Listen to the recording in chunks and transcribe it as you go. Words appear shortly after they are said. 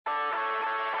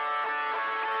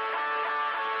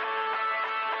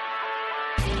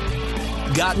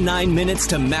Got 9 minutes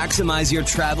to maximize your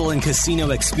travel and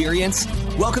casino experience?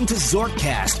 Welcome to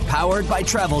Zorkcast, powered by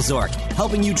TravelZork,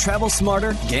 helping you travel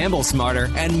smarter, gamble smarter,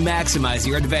 and maximize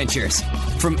your adventures.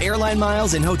 From airline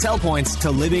miles and hotel points to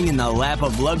living in the lap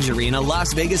of luxury in a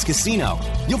Las Vegas casino,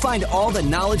 you'll find all the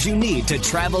knowledge you need to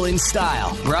travel in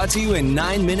style, brought to you in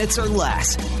 9 minutes or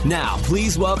less. Now,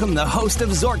 please welcome the host of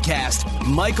Zorkcast,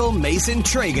 Michael Mason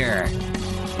Traeger.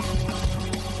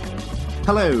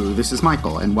 Hello, this is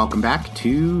Michael, and welcome back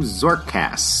to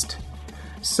Zorkcast.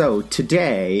 So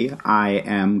today I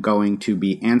am going to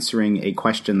be answering a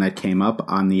question that came up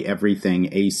on the Everything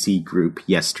AC group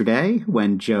yesterday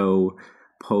when Joe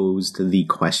posed the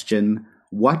question,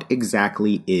 what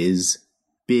exactly is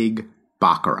Big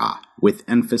Baccarat, with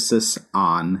emphasis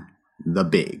on the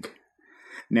big.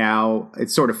 Now,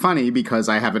 it's sort of funny because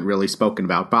I haven't really spoken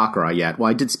about Baccarat yet. Well,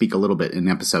 I did speak a little bit in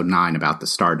episode 9 about the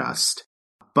Stardust,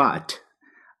 but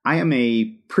I am a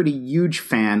pretty huge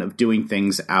fan of doing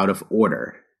things out of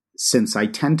order, since I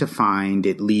tend to find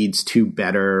it leads to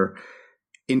better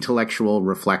intellectual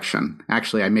reflection.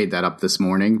 Actually, I made that up this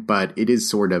morning, but it is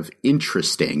sort of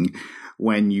interesting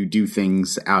when you do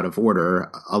things out of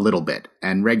order a little bit.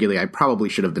 And regularly, I probably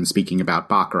should have been speaking about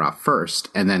Baccarat first,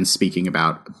 and then speaking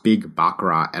about Big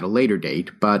Baccarat at a later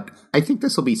date, but I think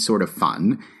this will be sort of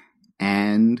fun.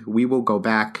 And we will go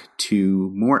back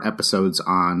to more episodes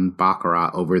on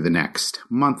Baccarat over the next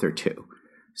month or two.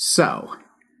 So,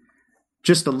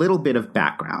 just a little bit of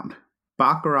background.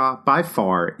 Baccarat, by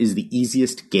far, is the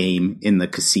easiest game in the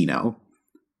casino.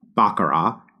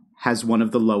 Baccarat has one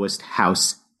of the lowest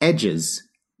house edges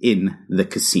in the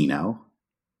casino.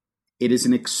 It is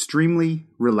an extremely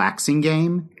relaxing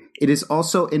game. It is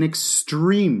also an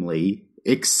extremely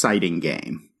exciting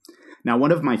game. Now,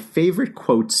 one of my favorite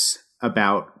quotes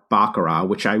about Baccarat,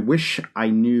 which I wish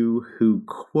I knew who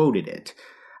quoted it.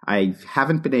 I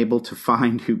haven't been able to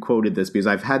find who quoted this because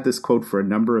I've had this quote for a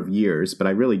number of years, but I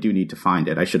really do need to find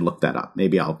it. I should look that up.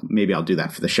 Maybe I'll do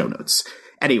that for the show notes.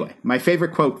 Anyway, my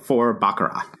favorite quote for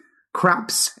Baccarat.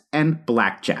 Craps and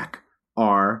blackjack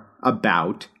are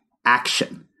about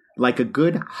action, like a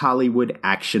good Hollywood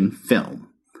action film,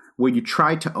 where you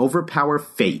try to overpower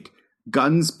fate,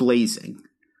 guns blazing,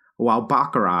 while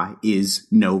Baccarat is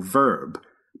no verb,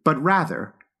 but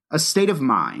rather a state of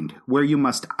mind where you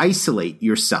must isolate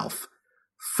yourself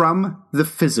from the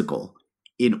physical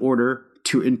in order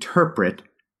to interpret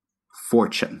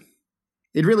fortune.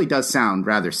 It really does sound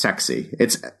rather sexy.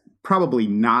 It's probably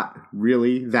not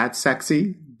really that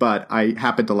sexy, but I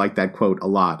happen to like that quote a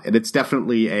lot. And it's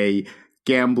definitely a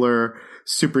gambler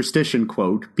superstition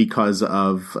quote because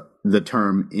of the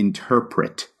term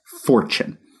interpret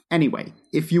fortune. Anyway,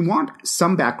 if you want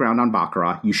some background on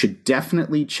Baccarat, you should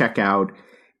definitely check out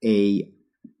a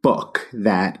book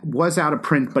that was out of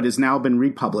print but has now been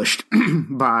republished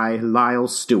by Lyle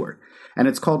Stewart. And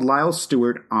it's called Lyle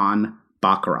Stewart on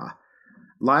Baccarat.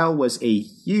 Lyle was a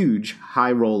huge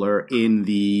high roller in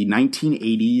the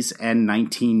 1980s and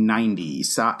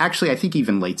 1990s. Actually, I think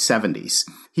even late 70s.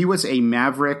 He was a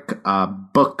maverick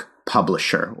book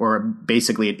publisher, or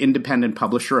basically an independent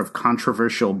publisher of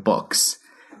controversial books.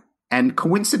 And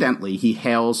coincidentally, he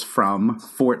hails from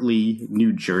Fort Lee,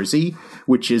 New Jersey,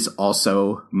 which is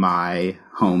also my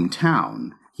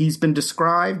hometown. He's been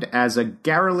described as a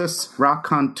garrulous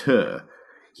raconteur.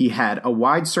 He had a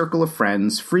wide circle of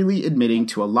friends, freely admitting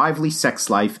to a lively sex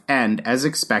life and, as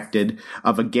expected,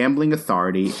 of a gambling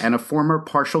authority and a former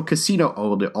partial casino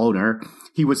owner.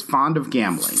 He was fond of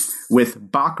gambling, with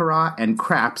Baccarat and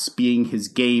craps being his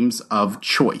games of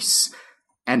choice.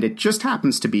 And it just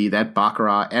happens to be that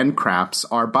Baccarat and craps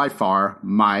are by far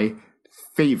my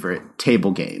favorite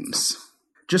table games.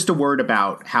 Just a word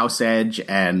about House Edge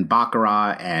and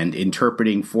Baccarat and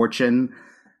interpreting fortune.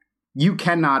 You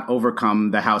cannot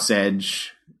overcome the House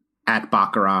Edge at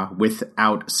Baccarat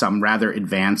without some rather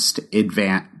advanced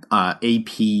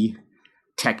AP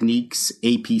techniques,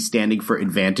 AP standing for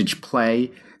advantage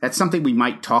play. That's something we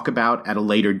might talk about at a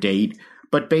later date.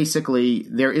 But basically,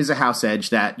 there is a House Edge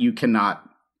that you cannot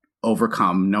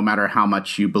overcome, no matter how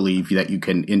much you believe that you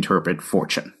can interpret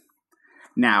fortune.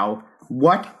 Now,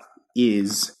 what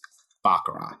is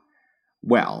Baccarat?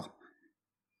 Well,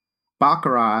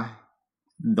 Baccarat,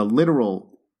 the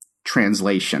literal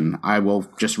translation, I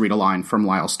will just read a line from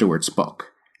Lyle Stewart's book.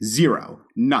 0,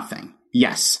 nothing.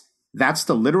 Yes, that's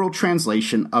the literal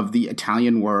translation of the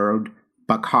Italian word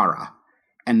baccara,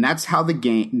 and that's how the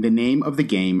name of the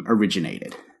game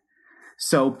originated.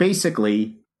 So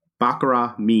basically,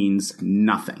 Baccarat means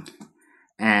nothing.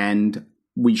 And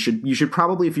you should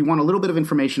probably, if you want a little bit of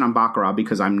information on Baccarat,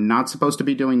 because I'm not supposed to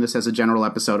be doing this as a general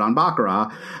episode on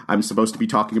Baccarat, I'm supposed to be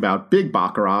talking about Big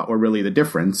Baccarat, or really the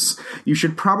difference, you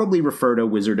should probably refer to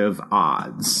Wizard of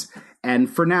Odds. And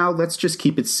for now, let's just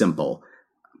keep it simple.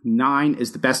 9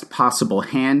 is the best possible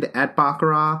hand at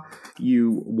Baccarat.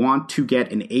 You want to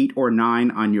get an 8 or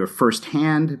 9 on your first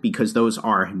hand because those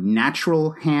are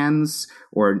natural hands,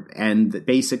 and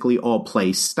basically all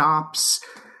play stops.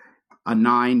 A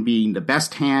 9 being the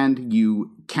best hand.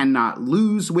 You cannot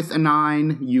lose with a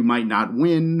 9. You might not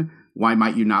win. Why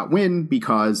might you not win?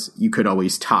 Because you could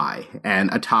always tie. And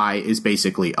a tie is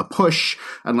basically a push,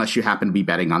 unless you happen to be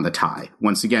betting on the tie.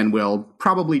 Once again, we'll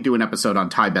probably do an episode on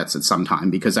tie bets at some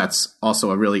time, because that's also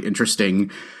a really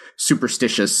interesting,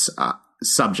 superstitious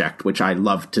subject, which I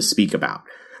love to speak about.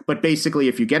 But basically,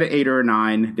 if you get an 8 or a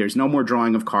 9, there's no more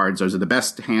drawing of cards. Those are the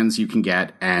best hands you can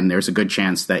get, and there's a good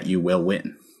chance that you will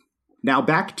win. Now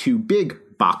back to Big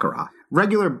Baccarat.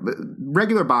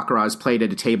 Regular Baccarat is played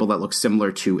at a table that looks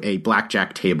similar to a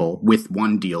blackjack table with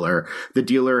one dealer. The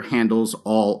dealer handles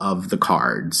all of the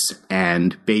cards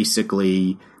and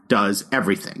basically does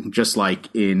everything, just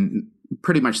like in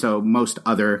pretty much so most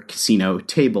other casino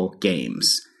table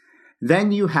games.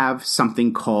 Then you have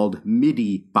something called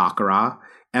Midi Baccarat,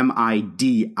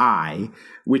 M-I-D-I,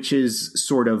 which is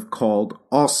sort of called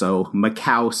also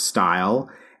Macau style.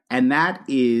 And that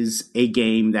is a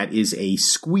game that is a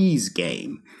squeeze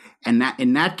game. And that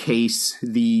in that case,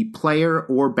 the player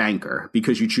or banker,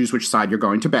 because you choose which side you're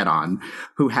going to bet on,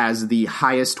 who has the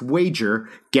highest wager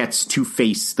gets to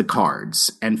face the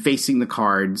cards. And facing the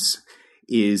cards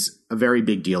is a very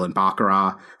big deal in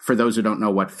Baccarat. For those who don't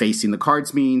know what facing the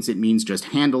cards means, it means just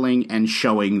handling and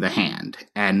showing the hand.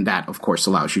 And that, of course,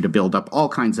 allows you to build up all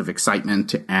kinds of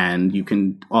excitement, and you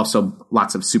can also,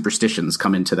 lots of superstitions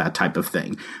come into that type of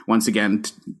thing. Once again,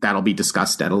 that'll be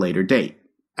discussed at a later date,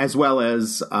 as well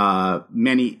as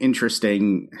many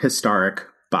interesting historic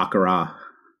Baccarat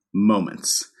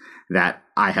moments that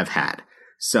I have had.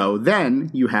 So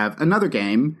then you have another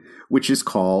game, which is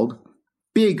called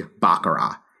Big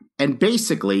Baccarat. And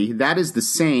basically, that is the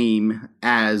same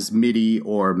as Midi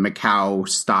or Macau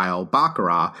style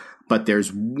Baccarat, but there's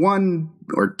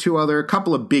a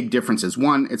couple of big differences.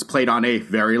 One, it's played on a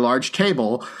very large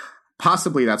table.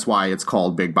 Possibly that's why it's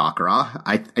called Big Baccarat.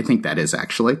 I think that is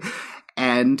actually.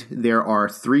 And there are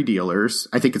 3 dealers.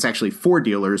 I think it's actually 4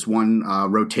 dealers. One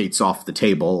rotates off the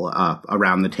table,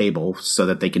 around the table, so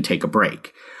that they can take a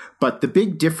break. But the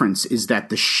big difference is that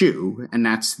the shoe, and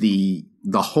that's the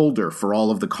holder for all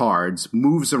of the cards,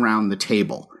 moves around the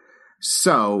table.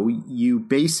 So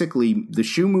the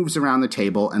shoe moves around the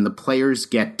table and the players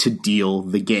get to deal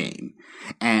the game.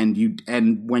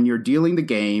 And when you're dealing the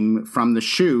game from the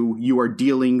shoe, you are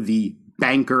dealing the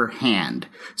banker hand.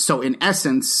 So in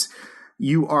essence,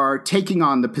 you are taking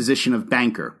on the position of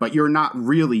banker, but you're not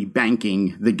really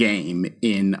banking the game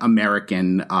in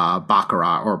American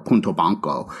Baccarat or Punto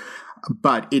Banco.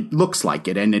 But it looks like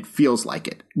it and it feels like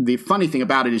it. The funny thing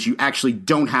about it is you actually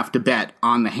don't have to bet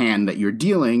on the hand that you're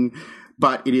dealing,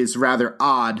 but it is rather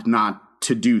odd not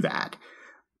to do that.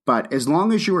 But as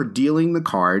long as you are dealing the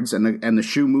cards and the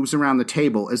shoe moves around the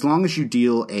table, as long as you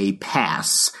deal a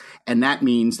pass, and that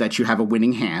means that you have a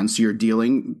winning hand, so you're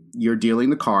dealing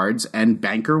the cards and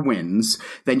banker wins,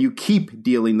 then you keep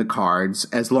dealing the cards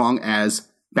as long as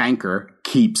banker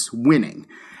keeps winning.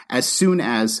 As soon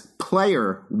as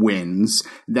player wins,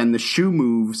 then the shoe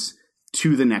moves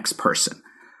to the next person.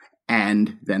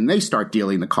 And then they start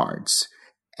dealing the cards.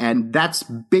 And that's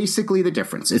basically the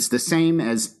difference. It's the same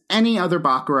as any other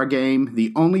Baccarat game.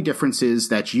 The only difference is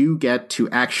that you get to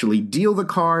actually deal the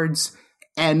cards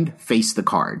and face the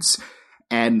cards.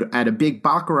 And at a big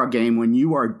Baccarat game, when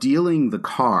you are dealing the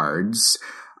cards,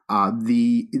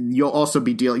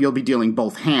 you'll be dealing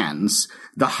both hands.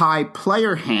 The high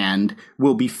player hand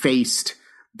will be faced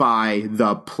by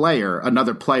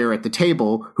another player at the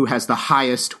table who has the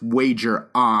highest wager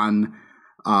on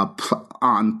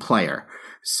player.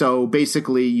 So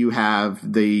basically you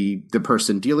have the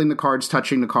person dealing the cards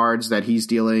touching the cards that he's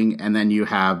dealing, and then you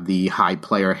have the high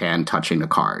player hand touching the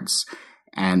cards,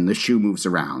 and the shoe moves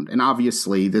around. And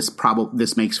obviously this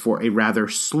makes for a rather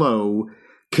slow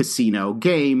casino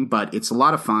game, but it's a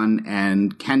lot of fun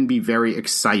and can be very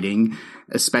exciting,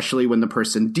 especially when the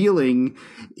person dealing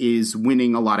is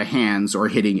winning a lot of hands or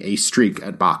hitting a streak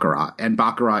at Baccarat. And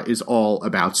Baccarat is all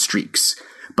about streaks.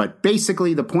 But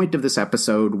basically, the point of this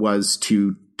episode was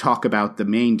to talk about the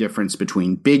main difference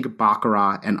between Big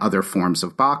Baccarat and other forms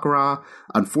of Baccarat.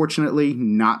 Unfortunately,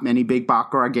 not many Big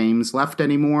Baccarat games left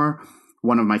anymore.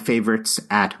 One of my favorites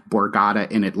at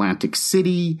Borgata in Atlantic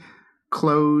City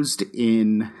closed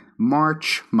in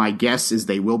March. My guess is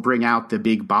they will bring out the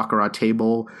big Baccarat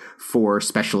table for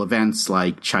special events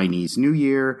like Chinese New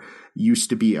Year. Used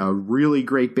to be a really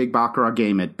great big Baccarat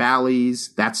game at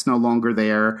Bally's. That's no longer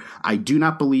there. I do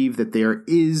not believe that there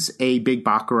is a big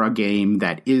Baccarat game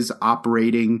that is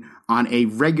operating on a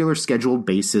regular scheduled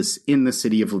basis in the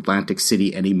city of Atlantic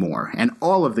City anymore. And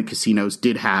all of the casinos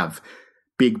did have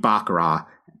big Baccarat,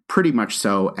 pretty much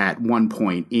so at one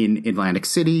point in Atlantic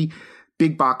City.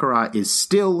 Big Baccarat is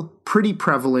still pretty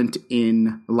prevalent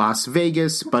in Las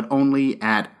Vegas, but only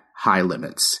at high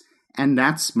limits. And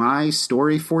that's my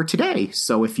story for today.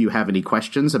 So if you have any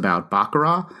questions about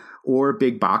Baccarat or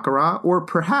Big Baccarat, or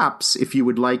perhaps if you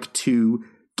would like to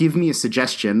give me a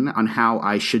suggestion on how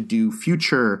I should do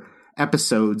future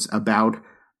episodes about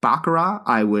Baccarat,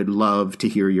 I would love to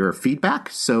hear your feedback.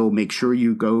 So make sure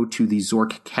you go to the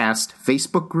Zorkcast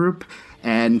Facebook group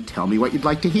and tell me what you'd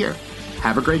like to hear.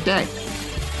 Have a great day.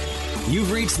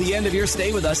 You've reached the end of your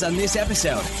stay with us on this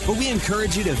episode, but we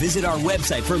encourage you to visit our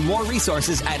website for more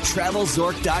resources at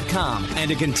TravelZork.com and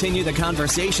to continue the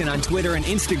conversation on Twitter and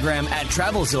Instagram at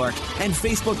TravelZork and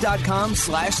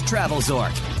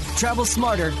Facebook.com/TravelZork. Travel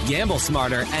smarter, gamble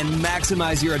smarter, and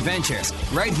maximize your adventures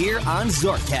right here on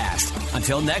Zorkcast.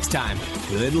 Until next time,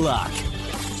 good luck.